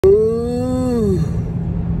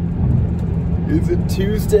Is it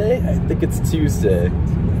Tuesday? I think it's Tuesday.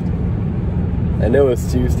 I know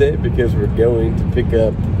it's Tuesday because we're going to pick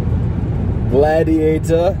up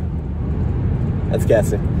Gladiator. That's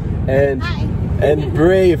Cassie. And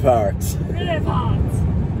Braveheart.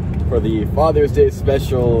 Braveheart. For the Father's Day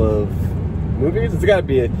special of movies. It's gotta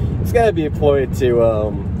be a ploy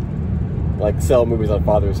to like sell movies on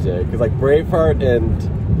Father's Day. Because like Braveheart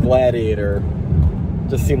and Gladiator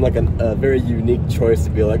just seem like a very unique choice to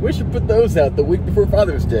be like, we should put those out the week before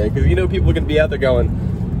Father's Day, because you know people are gonna be out there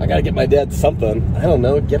going, I gotta get my dad something. I don't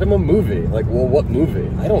know, get him a movie. Like, well, what movie?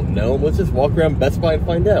 I don't know. Let's just walk around Best Buy and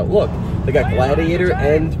find out. Look, they got Gladiator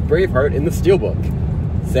and Braveheart in the Steelbook.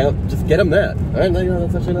 Just get him that. All right, no,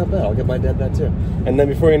 that's actually not bad. I'll get my dad that too. And then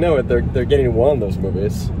before you know it, they're getting one of those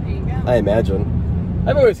movies. There you go. I imagine.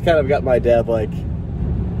 I've always kind of got my dad like,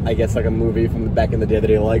 I guess like a movie from the back in the day that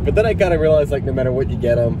he liked, but then I kind of realized like no matter what you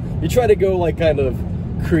get him, you try to go like kind of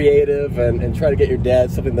creative and try to get your dad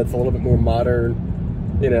something that's a little bit more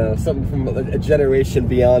modern, you know, something from a generation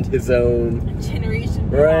beyond his own. A generation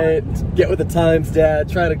beyond. Right? Get with the times, Dad.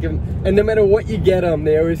 Try to give him, and no matter what you get them,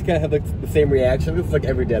 they always kind of have like the same reaction. It's like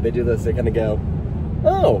every dad, they do this, they kind of go,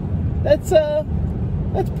 oh, that's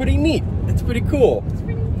pretty neat. That's pretty cool.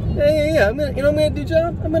 Yeah. You know what I'm gonna do,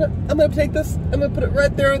 John? I'm gonna take this. I'm gonna put it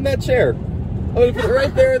right there in that chair. I'm gonna put it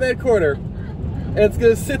right there in that corner, and it's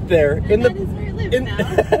gonna sit there in the.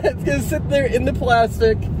 It's gonna sit there in the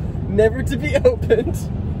plastic, never to be opened.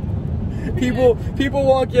 People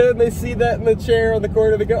walk in, they see that in the chair on the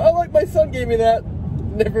corner. They go, "Oh, look, my son gave me that."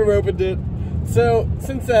 Never opened it. So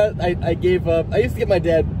since that, I gave up. I used to get my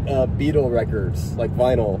dad Beatle records, like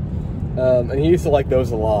vinyl, and he used to like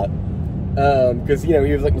those a lot. Because, you know,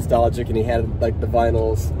 he was like nostalgic and he had like the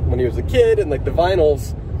vinyls when he was a kid, and like the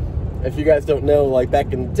vinyls, if you guys don't know, like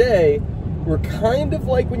back in the day were kind of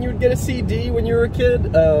like when you would get a CD when you were a kid,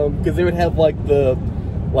 because they would have like the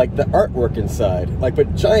artwork inside, like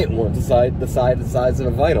but giant ones the size of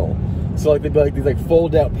a vinyl. So like they'd be like these like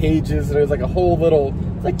fold out pages, and it was like a whole little,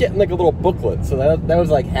 it's like getting like a little booklet. So that was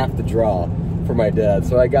like half the draw for my dad.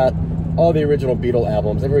 So I got all the original Beatles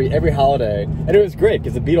albums every holiday, and it was great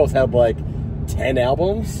because the Beatles had like 10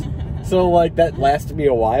 albums, so like that lasted me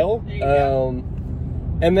a while.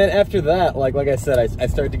 And then after that, like I said, I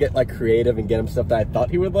started to get like creative and get him stuff that I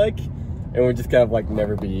thought he would like, and would just kind of like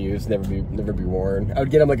never be used, never be worn. I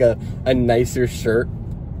would get him like a nicer shirt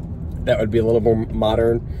that would be a little more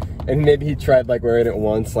modern, and maybe he tried like wearing it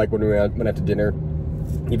once, like when we went out to dinner.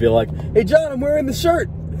 He'd be like, "Hey John, I'm wearing the shirt."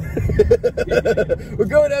 We're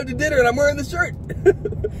going out to dinner and I'm wearing the shirt.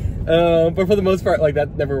 But for the most part, like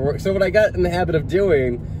that never worked. So what I got in the habit of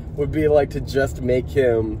doing would be like to just make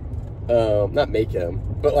him, not make him,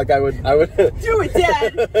 but like I would do it,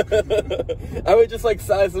 Dad. I would just like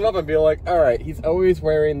size him up and be like, all right, he's always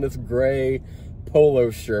wearing this gray polo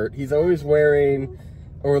shirt. He's always wearing,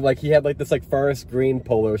 or like he had like this like forest green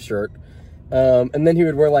polo shirt. And then he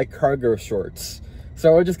would wear like cargo shorts.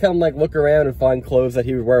 So I would just kind of like look around and find clothes that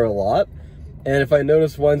he would wear a lot. And if I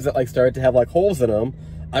noticed ones that like started to have like holes in them,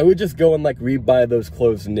 I would just go and like rebuy those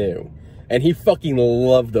clothes new. And he fucking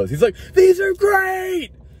loved those. He's like, these are great!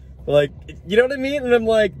 Like, you know what I mean? And I'm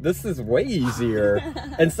like, this is way easier.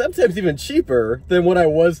 And sometimes even cheaper than what I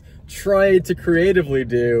was trying to creatively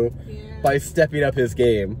do by stepping up his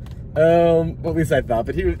game. Well, at least I thought.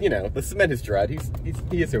 But he was, you know, the cement is dried. He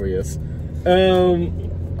is who he is.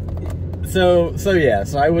 So yeah,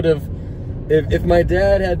 so I would have, if my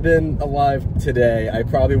dad had been alive today, I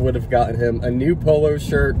probably would have gotten him a new polo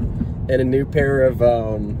shirt and a new pair of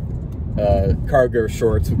cargo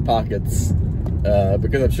shorts with pockets,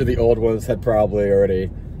 because I'm sure the old ones had probably already,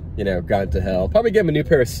 you know, gone to hell. Probably get him a new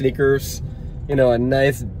pair of sneakers, you know, a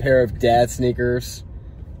nice pair of dad sneakers,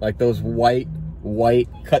 like those white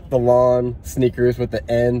cut the lawn sneakers with the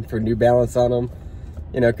N for New Balance on them.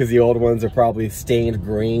 You know, because the old ones are probably stained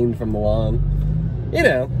green from the lawn. You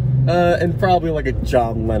know, and probably like a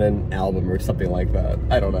John Lennon album or something like that.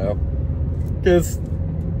 I don't know. Because,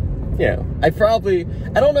 you know, I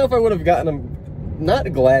don't know if I would have gotten him,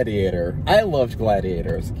 not Gladiator. I loved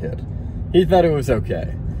Gladiator as a kid. He thought it was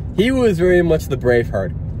okay. He was very much the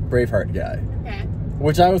Braveheart guy. Okay.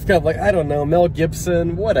 Which I was kind of like, I don't know, Mel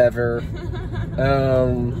Gibson, whatever.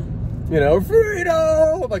 You know,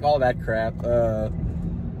 freedom! Like all that crap.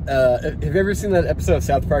 Have you ever seen that episode of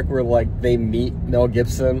South Park where like they meet Mel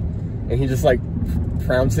Gibson and he just like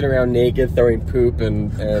trouncing around naked, throwing poop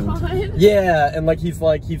and yeah, and like he's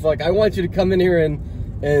like I want you to come in here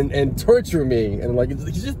and torture me, and like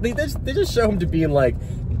they just show him to being like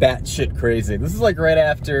batshit crazy. This is like right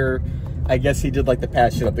after, I guess he did like the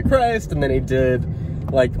Passion of the Christ, and then he did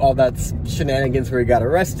like all that shenanigans where he got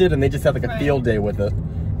arrested, and they just had like a field day with it.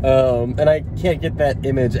 And I can't get that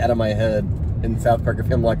image out of my head in South Park of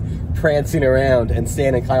him like prancing around and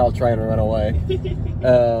Stan and Kyle trying to run away.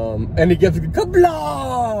 And he gives a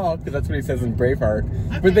kabla, because that's what he says in Braveheart.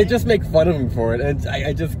 Okay. But they just make fun of him for it, and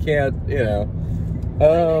I just can't, you know.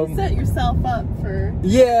 You set yourself up for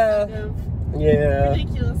kind of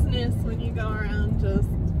ridiculousness when you go around just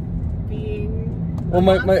being.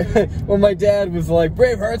 Well, my dad was like,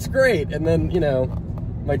 Braveheart's great, and then, you know,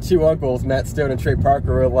 my two uncles, Matt Stone and Trey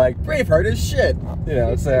Parker, were like, Braveheart is shit, you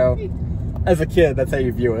know. So as a kid, that's how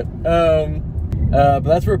you view it. But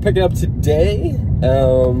that's what we're picking up today.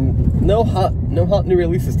 No hot new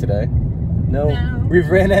releases today. No. We've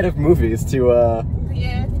ran out of movies to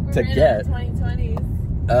get. 2020s.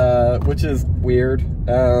 Which is weird.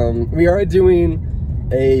 We are doing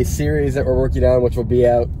a series that we're working on, which will be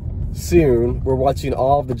out soon. We're watching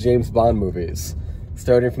all of the James Bond movies,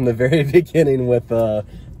 starting from the very beginning with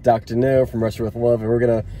Dr. No from Russia with Love, and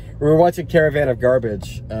we were watching Caravan of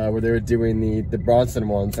Garbage, where they were doing the Bronson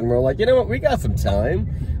ones, and we're like, you know what, we got some time.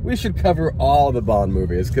 We should cover all the Bond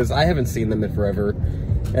movies, because I haven't seen them in forever.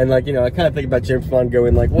 And like, you know, I kind of think about James Bond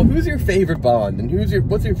going like, well, who's your favorite Bond, and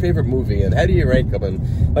what's your favorite movie, and how do you rank them?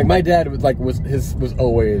 And like, my dad was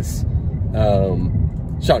always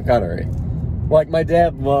Sean Connery. Like, my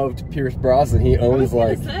dad loved Pierce Brosnan. He owns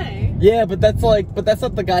yeah, but that's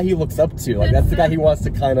not the guy he looks up to. Like, that's the guy he wants to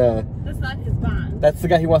kind of. That's not his Bond. That's the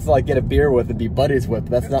guy he wants to like get a beer with and be buddies with.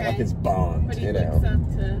 But that's not like his Bond, but he you know. looks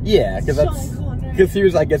up to because he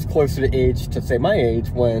was, I guess, closer to age to say my age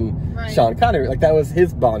when Sean Connery, like that was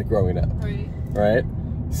his Bond growing up, right?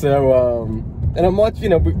 So, and I'm watching. You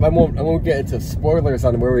know, I won't get into spoilers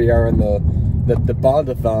on where we are in the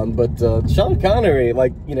Bondathon, but Sean Connery,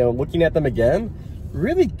 like, you know, looking at them again,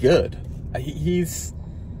 really good.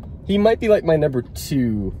 He might be like my number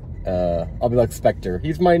 2. I'll be like Spectre.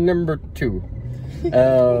 He's my number 2.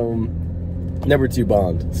 Number 2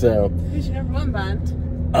 Bond. So who's your number 1 Bond?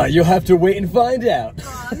 You'll have to wait and find out.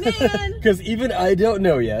 Aw, man. Because even I don't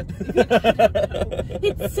know yet.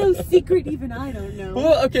 It's so secret, even I don't know.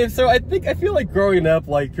 Well, okay, so I feel like growing up,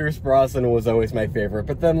 like, Pierce Brosnan was always my favorite,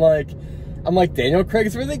 but then, like, I'm like, Daniel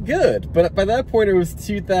Craig's really good. But by that point, it was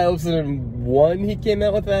 2001 he came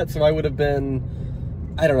out with that, so I would have been,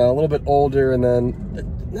 I don't know, a little bit older, and then,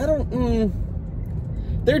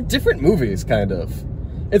 they're different movies, kind of.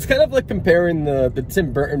 It's kind of like comparing the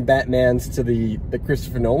Tim Burton Batmans to the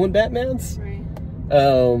Christopher Nolan Batmans. Right.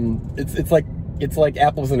 It's like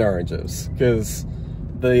apples and oranges, because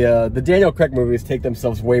the Daniel Craig movies take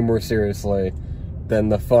themselves way more seriously than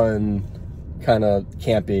the fun, kind of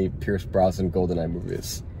campy Pierce Brosnan GoldenEye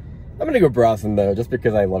movies. I'm gonna go Brosnan though, just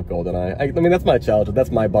because I love GoldenEye. I mean, that's my childhood.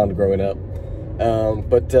 That's my Bond growing up.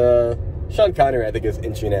 But Sean Connery, I think, is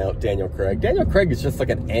inching out Daniel Craig. Daniel Craig is just like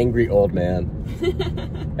an angry old man.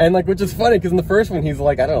 And like, which is funny, because in the first one, he's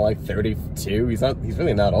like, I don't know, like 32. He's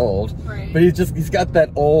really not old. Right. But he's got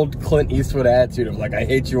that old Clint Eastwood attitude of like, I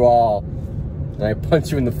hate you all. And I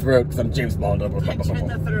punch you in the throat because I'm James Bond. Punch you in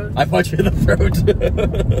the throat. I punch you in the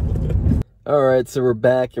throat. Alright, so we're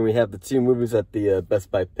back, and we have the 2 movies at the Best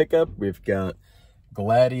Buy pickup. We've got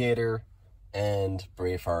Gladiator and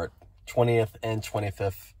Braveheart. 20th and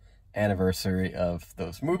 25th anniversary of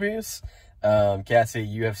those movies. Cassie,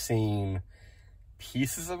 you have seen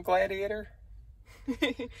pieces of Gladiator?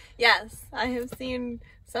 Yes, I have seen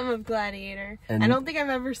some of Gladiator. And I don't think I've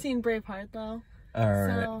ever seen Braveheart, though.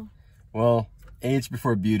 Alright. So. Well, age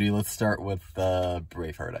before beauty. Let's start with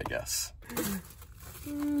Braveheart, I guess.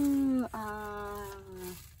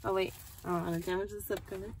 Oh, wait. I don't want to damage the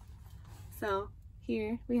slipcover. So,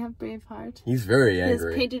 here we have Braveheart. He's very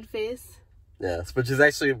angry. His painted face. Yes, which has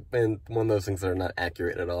actually been one of those things that are not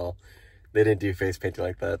accurate at all. They didn't do face painting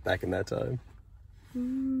like that back in that time.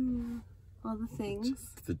 All the things.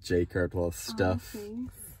 Just the J card, all the stuff. All the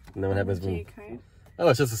things. And then what happens when... J card. Oh,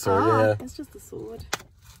 it's just a sword, yeah. It's just a sword.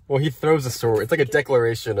 Well, he throws a sword. It's like a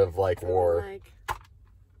declaration of, like, war. I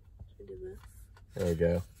do this. There we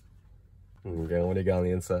go. There we go. What do you got on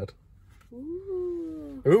the inside?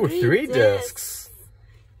 Ooh, 3 discs.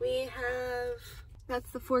 We have...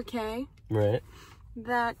 That's the 4K. Right.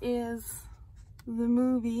 That is the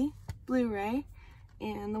movie, Bluray.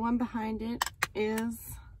 And the one behind it is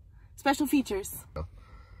special features. You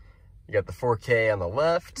got the 4K on the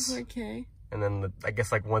left. 4K. And then, I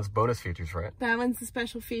guess, like, one's bonus features, right? That one's the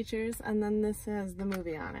special features, and then this has the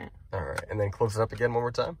movie on it. Alright, and then close it up again one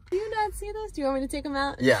more time. Do you not see this? Do you want me to take them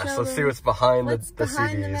out? And yeah, so let's see what's behind the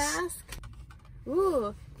behind CDs. The mask?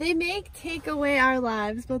 Ooh, they may take away our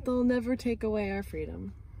lives, but they'll never take away our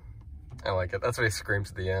freedom. I like it. That's what he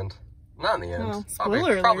screams at the end. Not in the end. Well,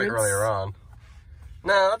 probably earlier on.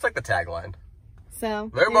 No, that's like the tagline.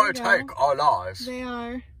 So they might take our lives. They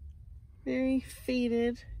are very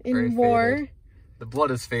faded in war. Faded. The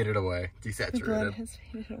blood has faded away, desaturated. The blood has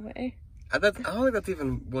faded away. I don't think that's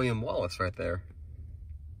even William Wallace right there.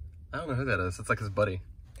 I don't know who that is. It's like his buddy.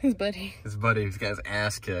 His buddy. His buddy who's got his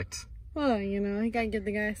ass kicked. Well, you know, he gotta give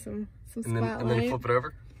the guy some spotlight. And then you flip it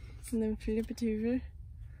over? And then flip it over.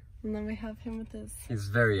 And then we have him with his... He's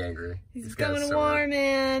very angry. He's going to war,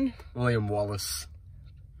 man. William Wallace.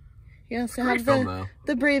 He also has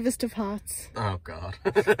the bravest of hearts. Oh, God.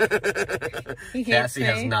 Cassie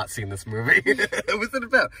has not seen this movie. What's it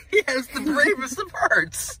about? He has the bravest of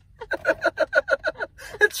hearts.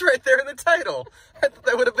 It's right there in the title. I thought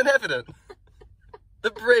that would have been evident.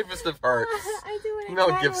 The bravest of hearts. I do what I Mel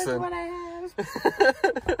can Gibson. with what I have.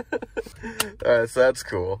 Alright, so that's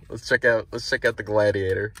cool. Let's check out the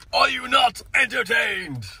Gladiator. Are you not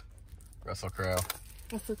entertained? Russell Crowe.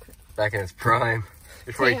 Russell Crowe. Back in his prime.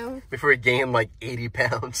 Before he gained like 80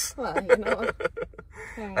 pounds. Well, you know.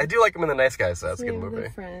 I do like him in The Nice Guys, so that's a good movie.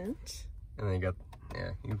 French. And then you got,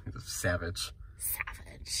 he's a savage.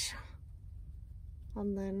 Savage.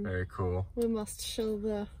 And then very cool. We must show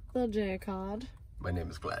the J card. My name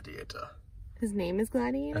is Gladiator. His name is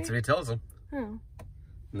Gladiator? That's what he tells him. Oh.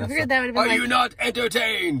 I figured that would have been Are you not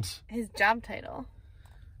entertained? His job title.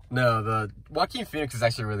 No, the Joaquin Phoenix is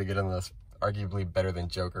actually really good in this. Arguably better than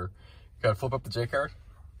Joker. Gotta flip up the J card?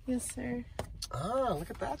 Yes, sir. Oh,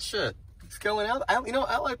 look at that shit. He's going out. I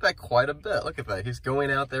like that quite a bit. Look at that. He's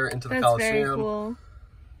going out there into the Coliseum. That's very cool.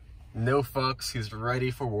 No fucks. He's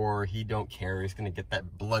ready for war. He don't care. He's gonna get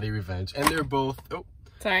that bloody revenge. And they're both... Oh.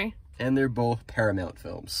 Sorry. And they're both Paramount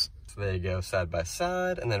films. So there you go, side by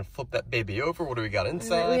side, and then flip that baby over. What do we got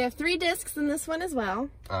inside? We have 3 discs in this one as well.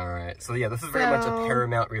 All right. So yeah, this is very much a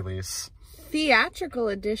Paramount release. Theatrical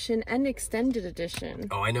edition and extended edition.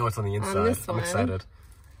 Oh, I know what's on the inside. I'm excited.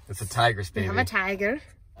 It's a tiger's baby. We have a tiger.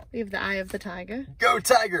 We have the eye of the tiger. Go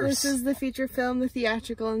Tigers! This is the feature film, the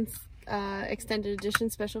theatrical and extended edition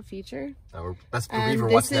special feature. Oh, best believe we're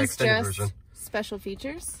watching the extended version. Special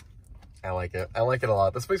features. I like it. I like it a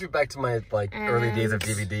lot. This brings me back to my early days of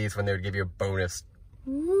DVDs when they would give you a bonus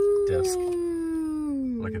disc.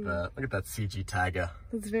 Look at that. Look at that CG tiger.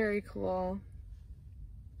 That's very cool.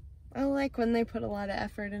 I like when they put a lot of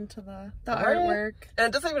effort into the artwork. And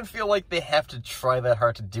it doesn't even feel like they have to try that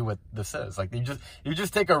hard to do what this is. Like you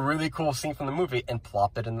just take a really cool scene from the movie and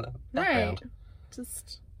plop it in the background.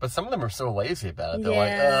 Right. But some of them are so lazy about it. They're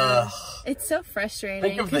like, ugh. It's so frustrating.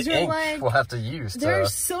 Think of the ink we'll have to use. There are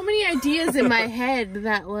so many ideas in my head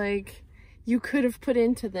that you could have put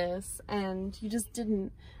into this and you just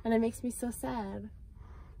didn't. And it makes me so sad.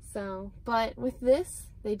 So, but with this,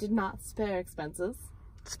 they did not spare expenses.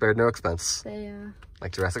 Spared no expense. They,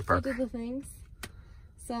 like Jurassic Park. They did the things.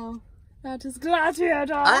 So, that is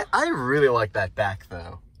Gladiator. I really like that back,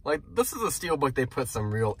 though. Like, this is a Steelbook they put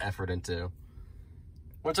some real effort into.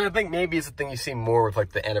 Which I think maybe is the thing you see more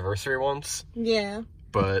with, the anniversary ones. Yeah.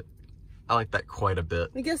 But I like that quite a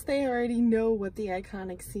bit. I guess they already know what the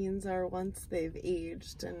iconic scenes are once they've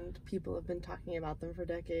aged, and people have been talking about them for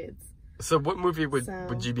decades. So what movie would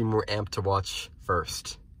you be more amped to watch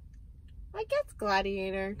first? I guess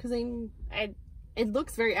Gladiator, because it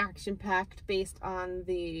looks very action-packed based on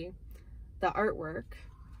the artwork.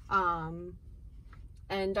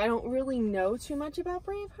 And I don't really know too much about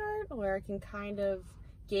Braveheart, where I can kind of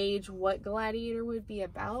gauge what Gladiator would be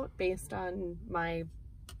about based on my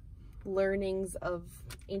learnings of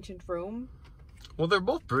ancient Rome. Well, they're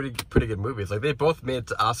both pretty good movies. Like, they both made it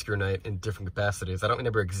to Oscar night in different capacities. I don't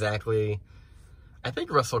remember exactly. I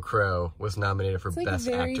think Russell Crowe was nominated for Best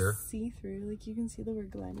Actor. It's see-through. Like, you can see the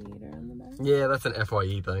word Gladiator on the back. Yeah, that's an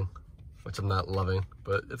FYE thing, which I'm not loving,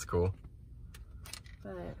 but it's cool.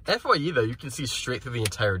 But FYE, though, you can see straight through the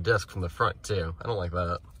entire disc from the front, too. I don't like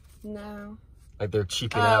that. No. Like, they're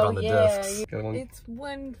cheaping out on the discs. It's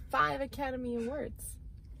won 5 Academy Awards.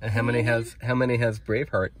 And how many has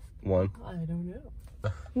Braveheart won? I don't know.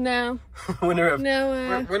 No.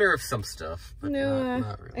 winner of some stuff. But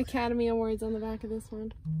not really. Academy Awards on the back of this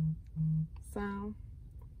one. So,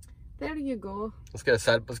 there you go. Let's get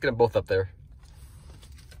them both up there.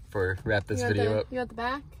 Wrap this video up. You got the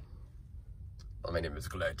back? My name is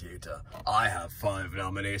Gladiator. I have 5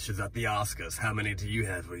 nominations at the Oscars. How many do you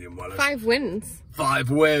have, William Wallace? 5 wins. 5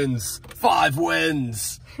 wins! 5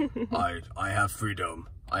 wins! I have freedom.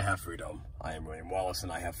 I have freedom. I am William Wallace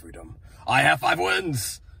and I have freedom. I have 5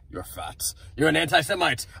 wins! You're fat. You're an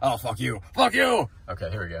anti-Semite. Oh, fuck you. Fuck you! Okay,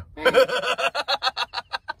 here we go.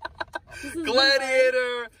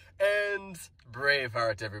 Gladiator and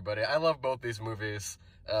Braveheart, everybody. I love both these movies.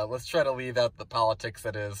 Let's try to leave out the politics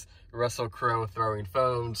that is Russell Crowe throwing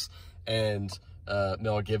phones and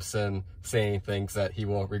Mel Gibson saying things that he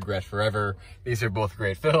will regret forever. These are both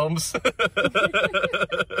great films.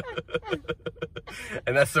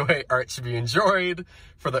 And that's the way art should be enjoyed,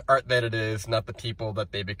 for the art that it is, not the people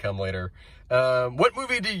that they become later. What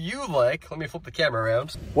movie do you like? Let me flip the camera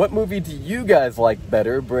around. What movie do you guys like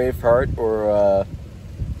better, Braveheart or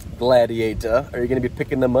Gladiator? Are you going to be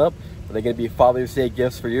picking them up? Are they going to be Father's Day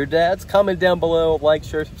gifts for your dads? Comment down below, like,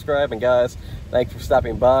 share, subscribe, and guys, thanks for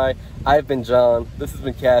stopping by. I've been John, this has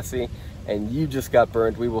been Cassie, and you just got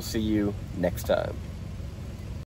burned. We will see you next time.